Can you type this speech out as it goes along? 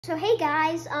So hey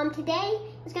guys, today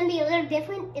is going to be a little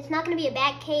different. It's not going to be a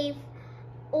bat cave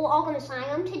or Arkham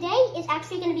Asylum. Today is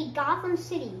actually going to be Gotham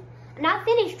City. I'm not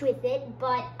finished with it,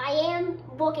 but I am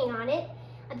working on it.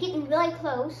 I'm getting really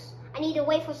close. I need to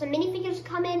wait for some minifigures to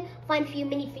come in, find a few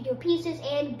minifigure pieces,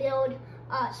 and build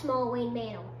a small Wayne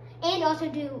Manor. And also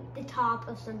do the top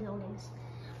of some buildings.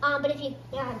 But if you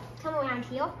come around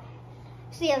here,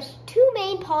 so there's two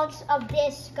main parts of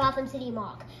this Gotham City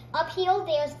MOC. Up here,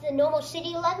 there's the normal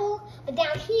city level, but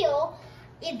down here,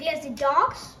 there's the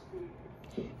docks.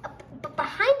 But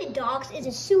behind the docks is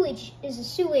a sewage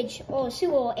or a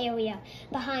sewer area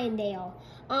behind there.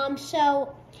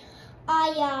 So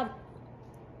I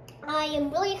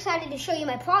am really excited to show you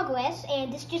my progress,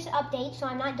 and this is just an update, so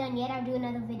I'm not done yet. I'll do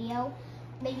another video,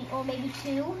 maybe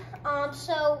two. Hold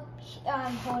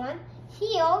on.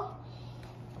 Here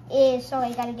is, sorry,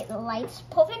 I gotta get the lights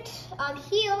perfect.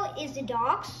 Here is the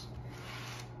docks.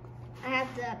 I have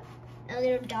a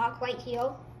little dock right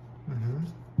here.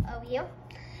 Over here.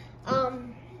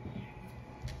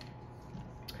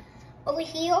 Over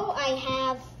here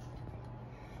I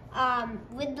have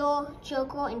Riddler,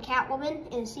 Joker, and Catwoman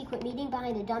in a secret meeting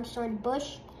behind a dumpster and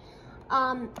bush.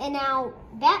 And now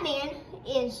Batman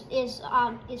is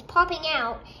popping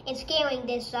out and scaring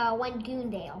this one goon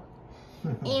there.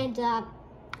 And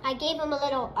I gave him a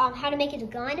little how to make his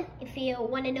gun. If you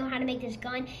want to know how to make this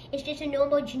gun, it's just a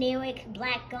normal generic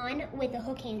black gun with a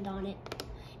hook hand on it.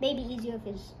 Maybe easier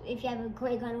if you have a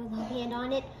gray gun with a hook hand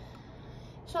on it.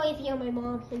 Sorry if you hear my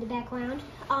mom in the background.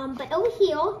 But over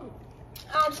here,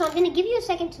 so I'm going to give you a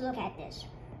second to look at this.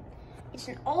 It's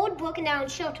an old broken down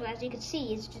shelter, as you can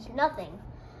see. It's just nothing.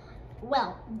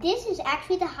 Well, this is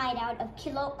actually the hideout of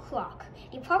Killer Croc.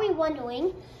 You're probably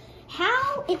wondering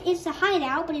how it is the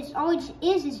hideout, but it's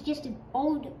just an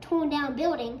old torn down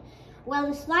building.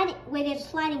 Well, where there's a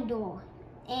sliding door,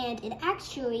 and it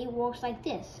actually works like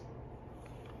this.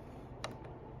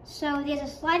 So there's a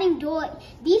sliding door.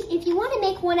 These, if you want to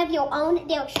make one of your own,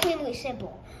 they're extremely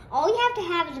simple. All you have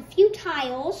to have is a few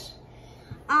tiles,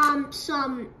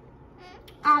 some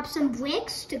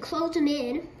bricks to close them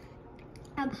in,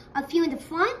 a few in the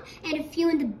front, and a few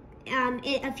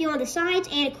on the sides,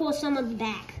 and of course some on the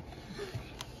back.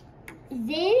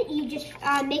 Then you just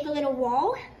make a little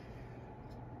wall,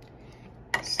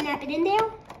 snap it in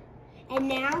there, and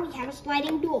now you have a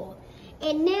sliding door.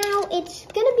 And now it's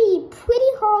gonna be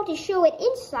pretty hard to show it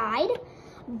inside,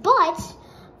 but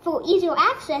for easier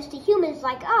access to humans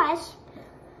like us,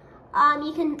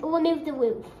 you can remove the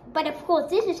roof. But of course,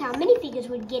 this is how minifigures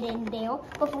would get in there.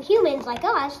 But for humans like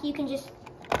us, you can just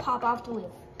pop off the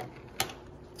roof.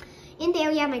 In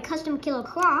there, you have my custom Killer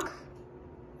Croc.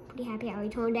 Pretty happy how he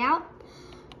turned out.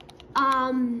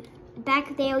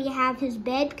 Back there you have his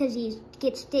bed because he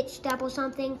gets stitched up or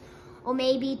something, or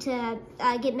maybe to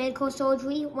get medical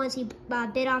surgery once he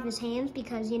bit off his hands,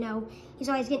 because you know he's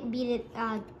always getting beat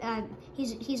at.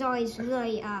 He's always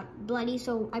really bloody,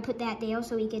 so I put that there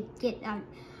so he could get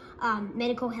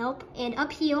medical help. And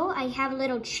up here I have a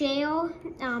little chair.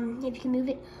 If you can move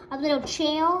it, a little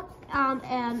chair,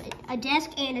 a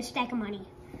desk, and a stack of money.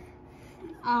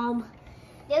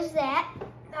 There's that.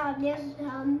 There's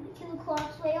Killer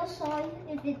Croc's rail. Sorry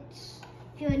if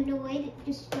you're annoyed.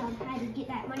 Just had to get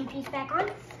that money piece back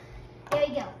on. There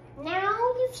you go. Now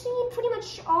you've seen pretty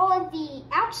much all of the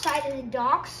outside of the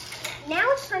docks. Now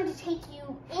it's time to take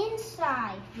you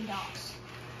inside the docks,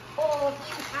 or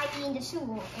I mean the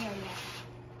sewer area.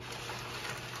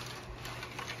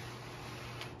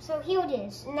 So here it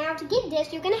is. Now to get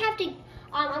this, you're gonna have to.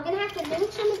 I'm gonna have to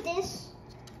move some of this.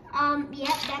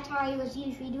 Yeah, that's how I was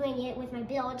usually doing it with my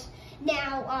builds.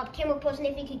 Now, camera person,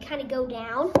 if you could kind of go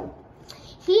down.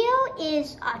 Here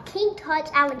is King Tut's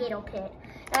alligator pit.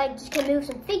 I just can move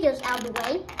some figures out of the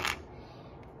way.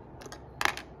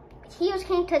 Here's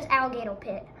King Tut's alligator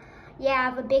pit. You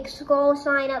have a big skull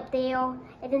sign up there.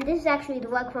 And then this is actually the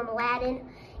rug from Aladdin.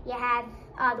 You have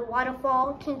the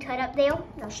waterfall, King Tut up there.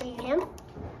 I'll show you him.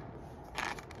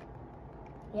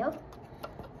 Yep.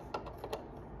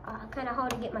 Kind of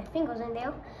hard to get my fingers in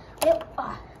there,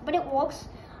 but it works.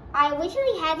 I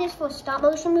originally had this for a stop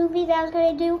motion movie that I was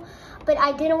going to do, but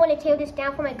I didn't want to tear this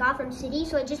down for my Gotham City,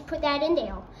 so I just put that in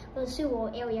there for the sewer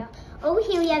area. Over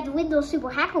here, you have the Riddler Super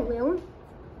Hacker Room.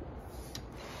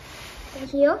 Over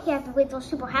here, you have the Riddler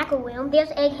Super Hacker Room. There's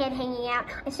Egghead hanging out.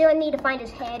 I still need to find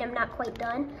his head. I'm not quite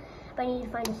done, but I need to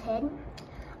find his head.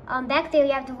 Back there,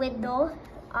 you have the Riddler.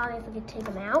 If we could take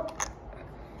him out.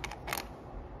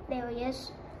 There he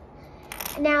is.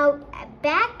 Now,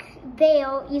 back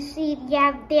there, you see they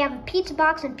have a pizza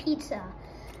box and pizza.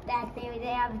 Back there, they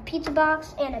have a pizza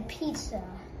box and a pizza.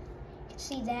 You can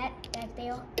see that back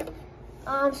there.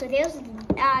 So there's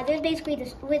basically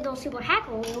this little super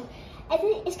hacker room, and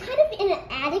it's kind of in an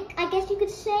attic, I guess you could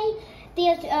say.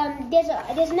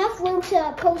 There's enough room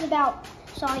to pose about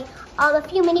a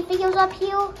few minifigures up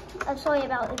here. I'm sorry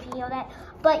about if you hear that,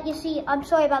 but you see, I'm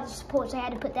sorry about the supports. I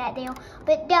had to put that there.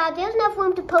 But there's enough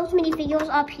room to post minifigures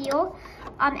up here,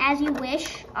 as you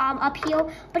wish, up here.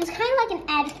 But it's kind of like an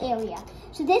attic area.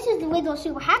 So this is the little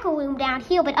super hacker room down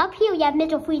here. But up here you have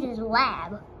Mr. Freeze's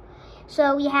lab.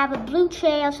 So you have a blue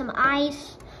chair, some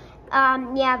ice.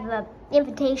 You have the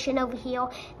invitation over here.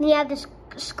 And you have this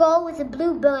skull with a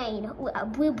blue brain,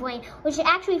 which is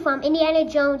actually from Indiana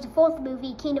Jones, the 4th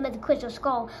movie, Kingdom of the Crystal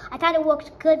Skull. I thought it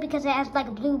worked good because it has like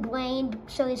a blue brain,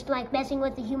 so it's like messing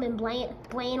with the human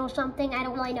brain or something. I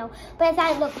don't really know, but I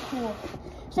thought it looked cool.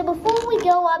 So before we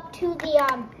go up to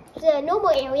the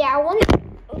normal area, I want to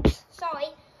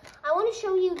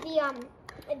show you the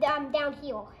down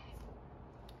here.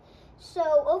 So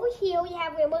over here we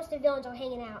have where most of the villains are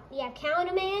hanging out. You have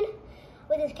Calendar Man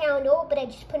with his calendar, but I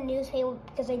just put a newspaper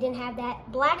because I didn't have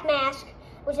that. Black Mask,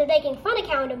 which is making fun of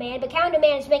Calendar Man, but Calendar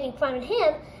Man is making fun of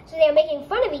him, so they're making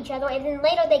fun of each other, and then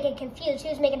later they get confused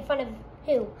who's making fun of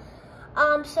who.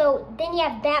 So then you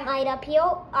have Batmite up here,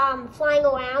 flying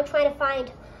around, trying to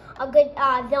find a good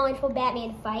villain for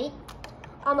Batman to fight.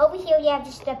 Over here you have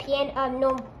just a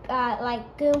piano,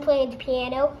 like Goon playing the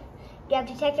piano. You have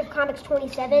Detective Comics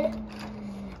 27.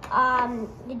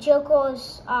 The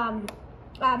Joker's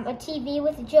a TV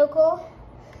with the Joker.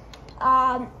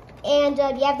 And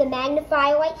you have the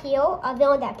magnifier right here, a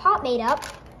villain that Pop made up.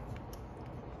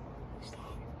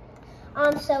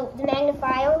 So the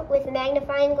magnifier with the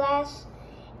magnifying glass,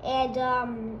 and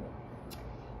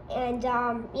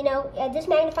this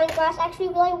magnifying glass actually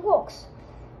really works.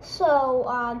 So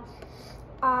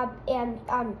I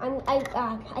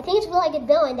think it's a really good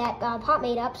villain that Pop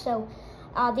made up. So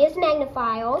there's the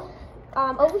magnifier.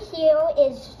 Over here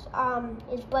is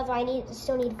brother.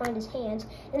 Still need to find his hands.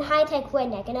 And High Tech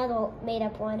Redneck, another made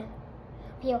up one.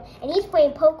 Here, and he's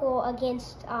playing poker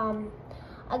against Brother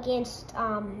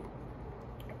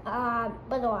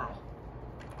Eye.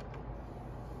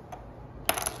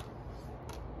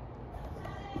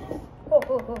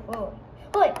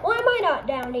 Wait, why am I not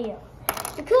down here?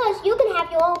 Because you can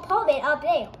have your own apartment up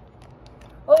there.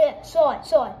 Oh yeah, saw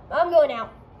it. I'm going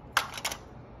out.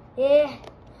 Yeah.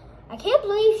 I can't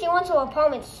believe she wants her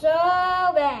apartment so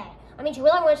bad. I mean, she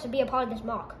really wants to be a part of this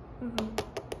MOC.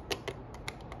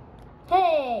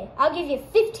 Hey, I'll give you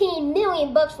 15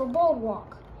 million bucks for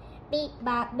Boardwalk. Beep,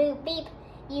 bop, boop, beep.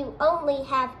 You only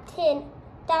have $10.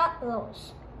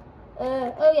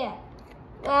 Oh yeah.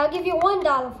 I'll give you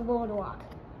 $1 for Boardwalk.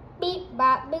 Beep,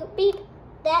 bop, boop, beep.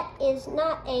 That is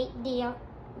not a deal.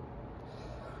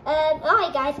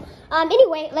 Alright guys.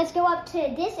 Anyway, let's go up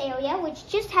to this area, which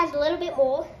just has a little bit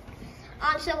more.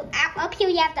 So up here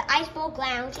you have the Iceberg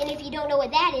Lounge, and if you don't know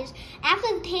what that is,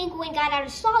 after the Penguin got out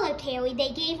of solitary, they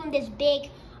gave him this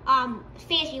big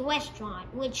fancy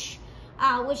restaurant, which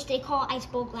they call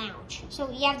Iceberg Lounge. So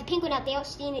you have the Penguin up there,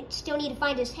 still need to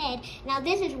find his head. Now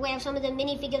this is where some of the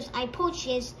minifigures I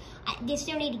purchased, they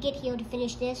still need to get here to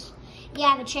finish this. You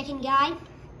have a check-in guy,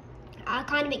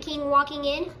 Condiment King walking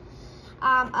in,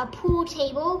 a pool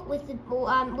table with the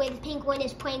where the Penguin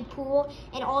is playing pool,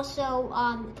 and also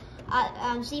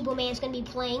Zebra Man's gonna be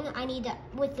playing. I need to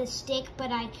with the stick, but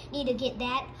I need to get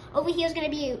that. Over here is gonna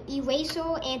be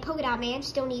Eraser and Polka Dot Man.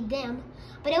 Still need them.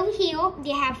 But over here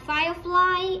you have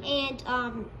Firefly and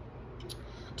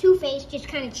Two-Face just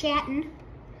kind of chatting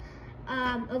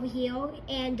over here,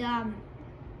 and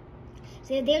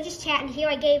so they're just chatting. Here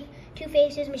I gave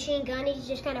Two-Face his machine gun. He's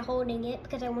just kind of holding it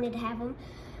because I wanted to have him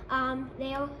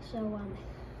there. So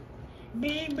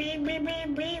beep beep beep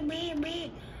beep beep beep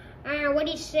beep. What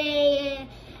do you say?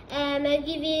 I'll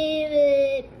give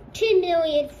you 10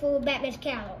 million for Batman's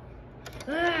Cowl.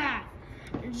 That's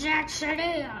a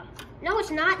deal. No,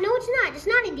 it's not. No, it's not. It's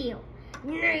not a deal.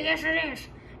 Yes, it is.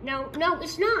 No,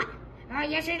 it's not.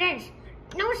 Yes, it is.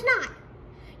 No, it's not.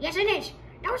 Yes, it is.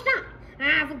 No, it's not.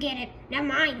 Forget it. Never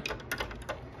mind.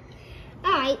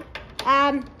 All right.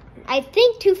 I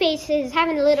think Two-Face is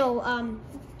having a little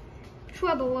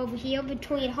trouble over here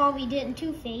between Harvey Dent and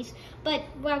Two-Face, but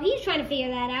while he's trying to figure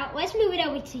that out, let's move it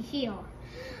over to here.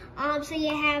 So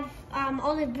you have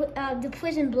all the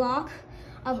prison block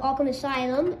of Arkham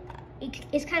Asylum.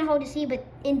 It's kind of hard to see, but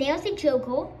in there's the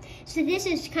Joker. So this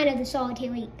is kind of the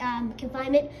solitary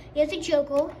confinement. Here's the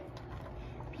Joker.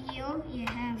 Here you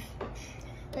have,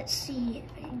 let's see,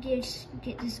 just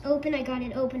get this open. I got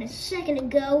it open a second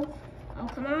ago. Oh,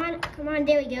 come on,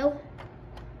 there we go.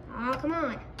 Oh, come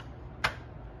on.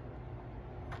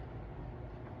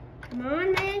 Come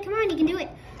on, man, come on, you can do it.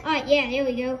 Alright, yeah, there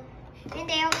we go. And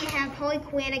there we have Harley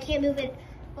Quinn. I can't move it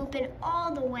open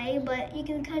all the way, but you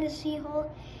can kind of see her.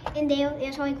 And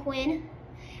there's Harley Quinn.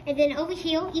 And then over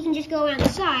here, you can just go around the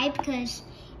side because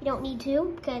you don't need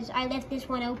to, because I left this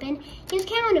one open. Here's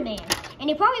Counterman. And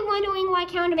you're probably wondering why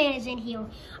Counterman is in here.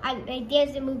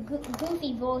 There's the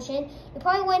goofy version. You're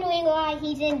probably wondering why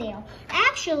he's in there.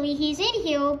 Actually, he's in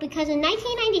here because in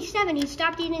 1997, he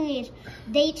stopped using his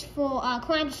dates for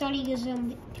crime and started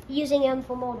using them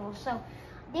for murders. So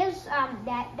there's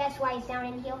that's why he's down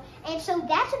in here. And so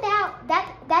that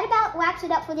about wraps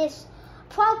it up for this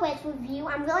progress review.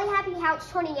 I'm really happy how it's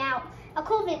turning out. Of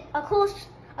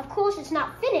course, it's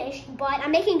not finished, but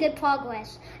I'm making good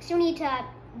progress. Still need to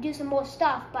do some more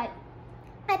stuff, but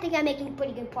I think I'm making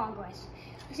pretty good progress.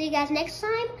 I'll see you guys next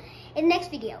time in the next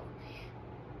video.